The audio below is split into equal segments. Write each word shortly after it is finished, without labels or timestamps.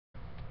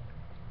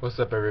What's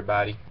up,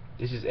 everybody?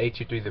 This is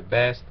H23 the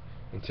best,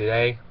 and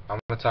today I'm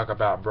going to talk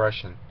about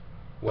brushing.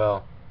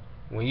 Well,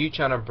 when you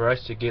trying to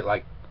brush to get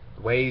like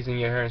waves in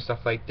your hair and stuff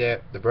like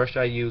that, the brush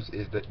I use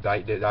is the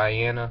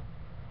Diana,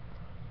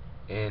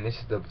 and this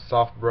is the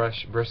soft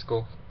brush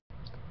Briscoe.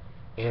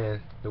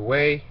 And the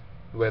way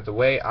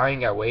I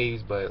ain't got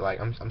waves, but like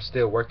I'm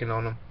still working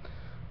on them.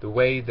 The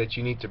way that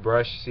you need to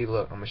brush, see,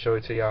 look, I'm gonna show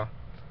it to y'all.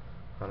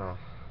 Hold on.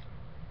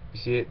 You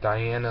see it,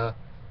 Diana.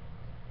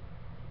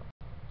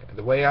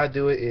 The way I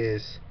do it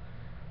is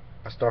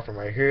I start from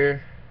right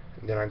here,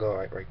 and then I go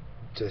like right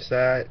to the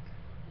side,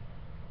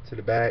 to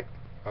the back,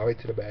 all the way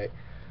to the back,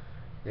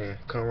 then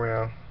come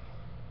around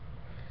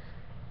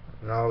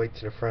and all the way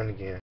to the front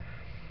again.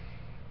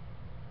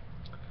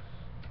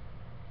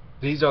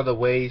 These are the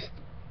ways.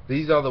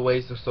 These are the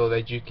ways so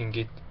that you can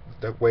get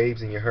the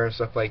waves in your hair and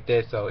stuff like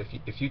that. So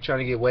if you trying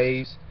to get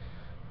waves,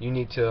 you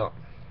need to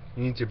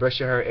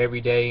brush your hair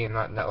every day and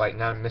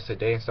not miss a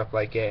day and stuff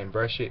like that, and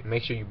brush it.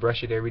 Make sure you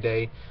brush it every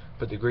day.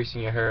 Put the grease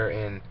in your hair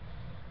and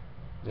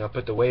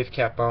put the wave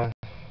cap on.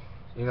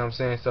 You know what I'm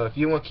saying? So if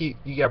you want to keep,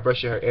 you gotta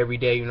brush your hair every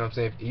day. You know what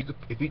I'm saying?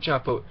 If you trying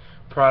to put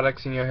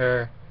products in your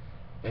hair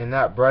and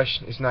not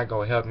brush, it's not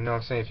gonna help. You know what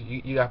I'm saying?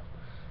 If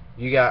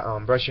you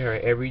got brush your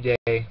hair every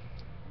day.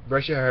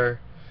 Brush your hair,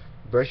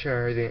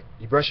 then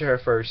you brush your hair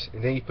first,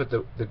 and then you put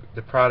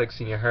the products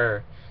in your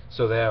hair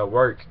so that'll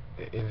work.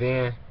 And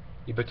then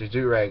you put the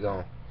do-rag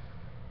on.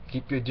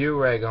 Keep your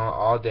do-rag on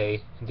all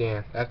day.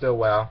 Then after a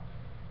while,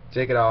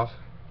 take it off.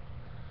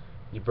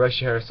 You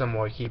brush your hair some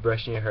more. Keep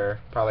brushing your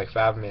hair, probably like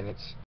 5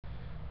 minutes.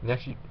 And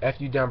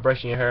after you done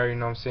brushing your hair, you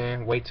know what I'm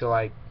saying, wait till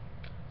like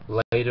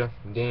later,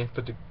 and then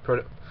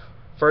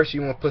first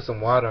you want to put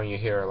some water on your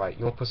hair. Like,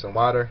 you want to put some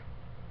water,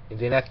 and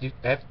then after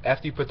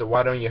you put the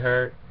water on your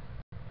hair,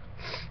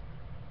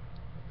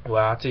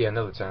 well, I'll tell you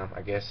another time,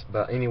 I guess.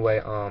 But anyway,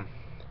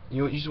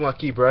 you just want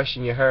to keep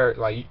brushing your hair.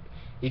 Like,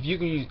 if you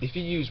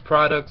use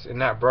products and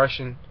not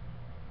brushing,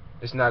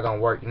 it's not gonna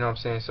work. You know what I'm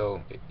saying?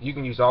 So you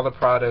can use all the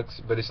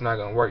products, but it's not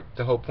gonna work.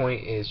 The whole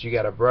point is you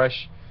gotta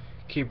brush,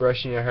 keep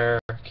brushing your hair,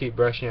 keep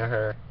brushing your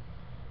hair,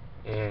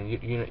 and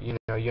you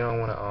know you don't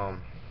wanna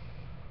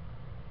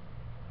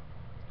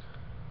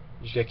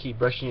you just gotta keep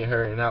brushing your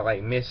hair and not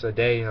like miss a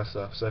day and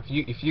stuff. So if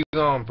you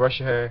gonna brush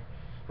your hair,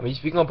 I mean,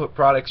 if you're gonna put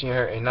products in your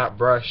hair and not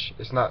brush,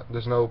 there's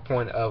no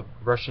point of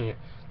brushing it.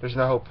 There's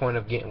no whole point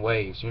of getting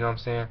waves. You know what I'm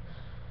saying?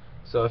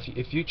 So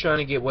if you're trying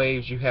to get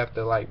waves, you have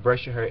to like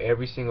brush your hair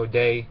every single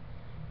day,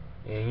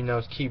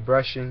 and keep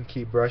brushing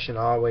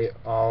all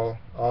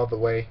the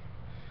way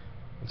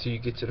until you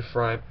get to the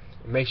front.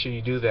 And make sure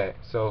you do that.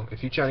 So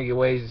if you're trying to get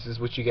waves, this is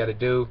what you got to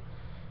do,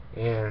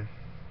 and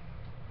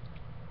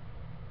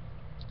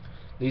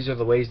these are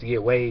the ways to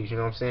get waves. You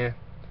know what I'm saying?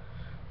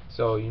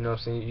 So you know what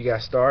I'm saying, you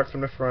gotta start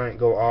from the front,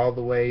 go all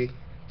the way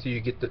till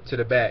you get to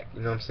the back.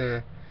 You know what I'm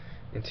saying?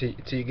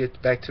 Until you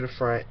get back to the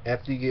front.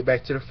 After you get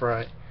back to the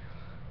front,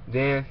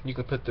 then you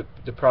can put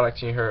the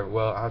products in your hair.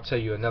 Well, I'll tell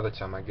you another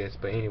time, I guess.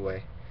 But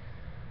anyway,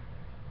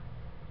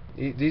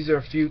 these are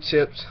a few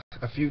tips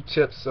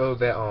so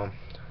that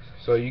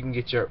so you can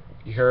get your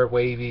hair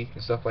wavy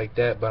and stuff like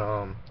that.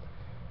 But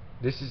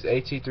this is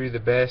AT3 the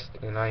best,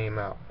 and I am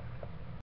out.